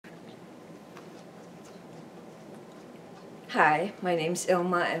Hi, my name's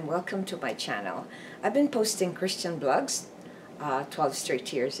Ilma and welcome to my channel. I've been posting Christian blogs 12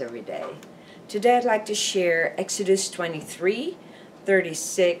 straight years every day. Today I'd like to share Exodus 23,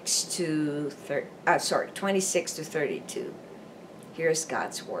 26 to 32. Here's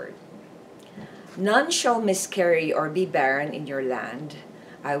God's word. None shall miscarry or be barren in your land.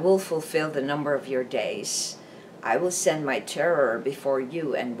 I will fulfill the number of your days. I will send my terror before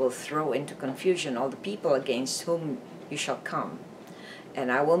you and will throw into confusion all the people against whom you shall come.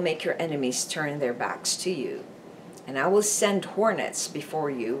 And I will make your enemies turn their backs to you. And I will send hornets before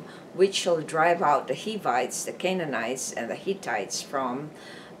you, which shall drive out the Hivites, the Canaanites, and the Hittites from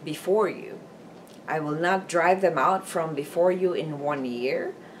before you. I will not drive them out from before you in 1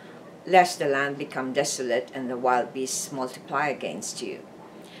 year, lest the land become desolate and the wild beasts multiply against you.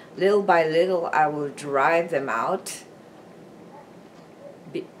 Little by little I will drive them out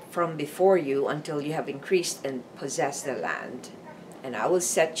from before you until you have increased and possessed the land. And I will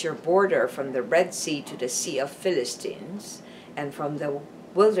set your border from the Red Sea to the Sea of Philistines, and from the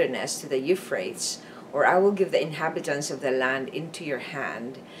wilderness to the Euphrates, or I will give the inhabitants of the land into your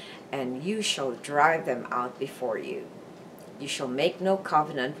hand, and you shall drive them out before you. You shall make no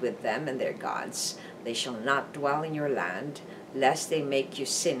covenant with them and their gods. They shall not dwell in your land, lest they make you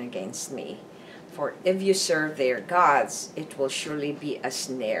sin against me. For if you serve their gods, it will surely be a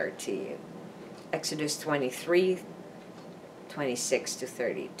snare to you. Exodus 23, 26 to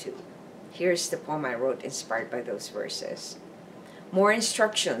 32. Here's the poem I wrote inspired by those verses. More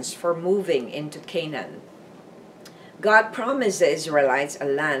instructions for moving into Canaan. God promised the Israelites a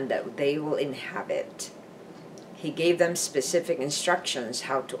land that they will inhabit. He gave them specific instructions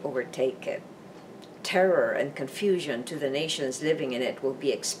how to overtake it. Terror and confusion to the nations living in it will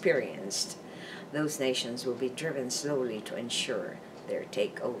be experienced. Those nations will be driven slowly to ensure their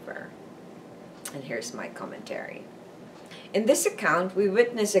takeover. And here's my commentary. In this account, we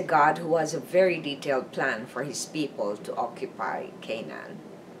witness a God who has a very detailed plan for his people to occupy Canaan.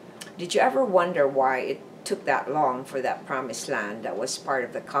 Did you ever wonder why it took that long for that promised land that was part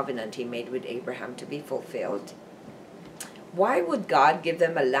of the covenant he made with Abraham to be fulfilled? Why would God give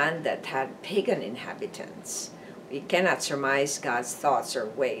them a land that had pagan inhabitants? We cannot surmise God's thoughts or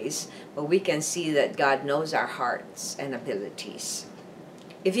ways, but we can see that God knows our hearts and abilities.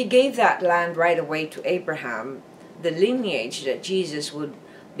 If he gave that land right away to Abraham, the lineage that Jesus would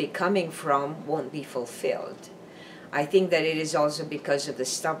be coming from won't be fulfilled. I think that it is also because of the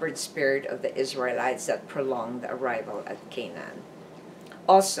stubborn spirit of the Israelites that prolonged the arrival at Canaan.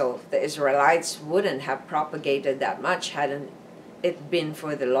 Also, the Israelites wouldn't have propagated that much hadn't it been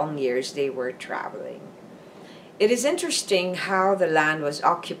for the long years they were traveling. It is interesting how the land was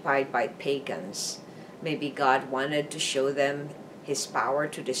occupied by pagans. Maybe God wanted to show them his power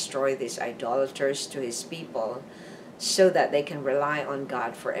to destroy these idolaters to his people so that they can rely on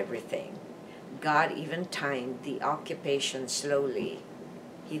God for everything. God even timed the occupation slowly.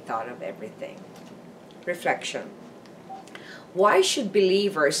 He thought of everything. Reflection. Why should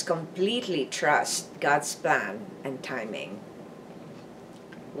believers completely trust God's plan and timing?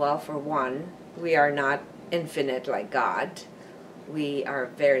 Well, for one, we are not infinite like God. We are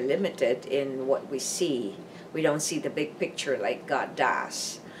very limited in what we see. We don't see the big picture like God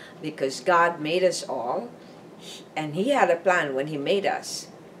does, because God made us all and he had a plan when he made us.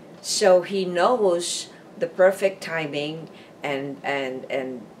 So he knows the perfect timing and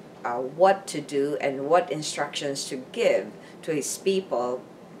what to do and what instructions to give to his people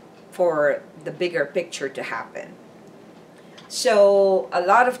for the bigger picture to happen. So a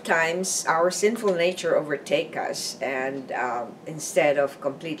lot of times our sinful nature overtake us, and instead of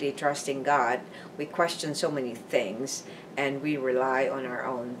completely trusting God, we question so many things and we rely on our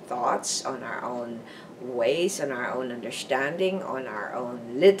own thoughts, on our own ways, on our own understanding, on our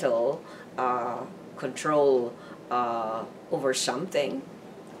own little control over something.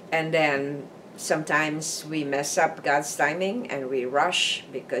 And then sometimes we mess up God's timing and we rush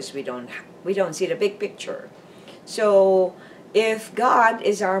because we don't see the big picture. So if God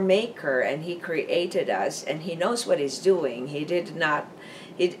is our maker and he created us and he knows what he's doing,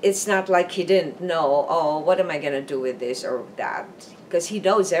 it's not like he didn't know, oh, what am I going to do with this or that? Because he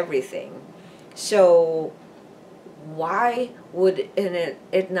knows everything. So why would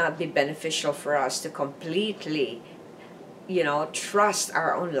it not be beneficial for us to completely, trust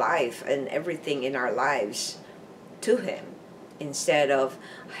our own life and everything in our lives to him, instead of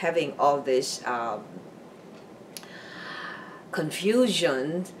having all this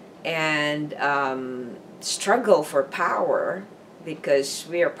confusion and struggle for power, because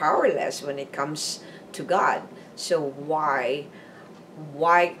we are powerless when it comes to God. So why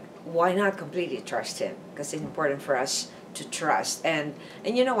not completely trust him? Because it's important for us to trust. And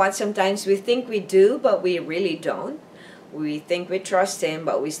you know what? Sometimes we think we do, but we really don't. We think we trust Him,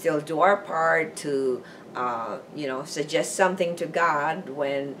 but we still do our part to, suggest something to God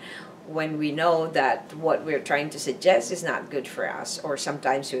when we know that what we're trying to suggest is not good for us. Or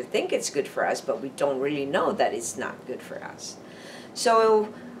sometimes we think it's good for us, but we don't really know that it's not good for us.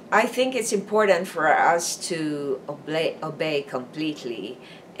 So I think it's important for us to obey completely,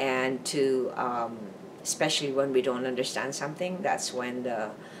 and to, especially when we don't understand something, that's when the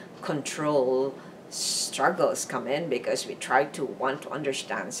control struggles come in, because we try to want to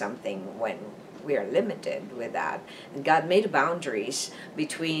understand something when we are limited with that. And God made boundaries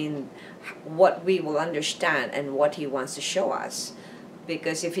between what we will understand and what He wants to show us.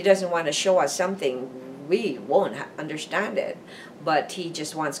 Because if He doesn't want to show us something, we won't understand it. But He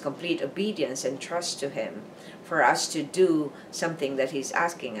just wants complete obedience and trust to Him for us to do something that He's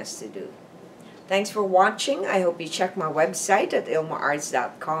asking us to do. Thanks for watching. I hope you check my website at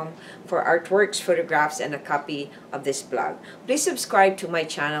ilmaarts.com for artworks, photographs, and a copy of this blog. Please subscribe to my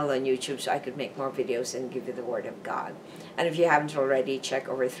channel on YouTube so I could make more videos and give you the Word of God. And if you haven't already, check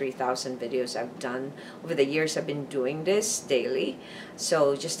over 3,000 videos I've done. Over the years, I've been doing this daily.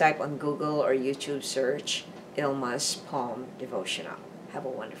 So just type on Google or YouTube search Ilma's Palm Devotional. Have a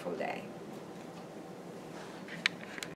wonderful day.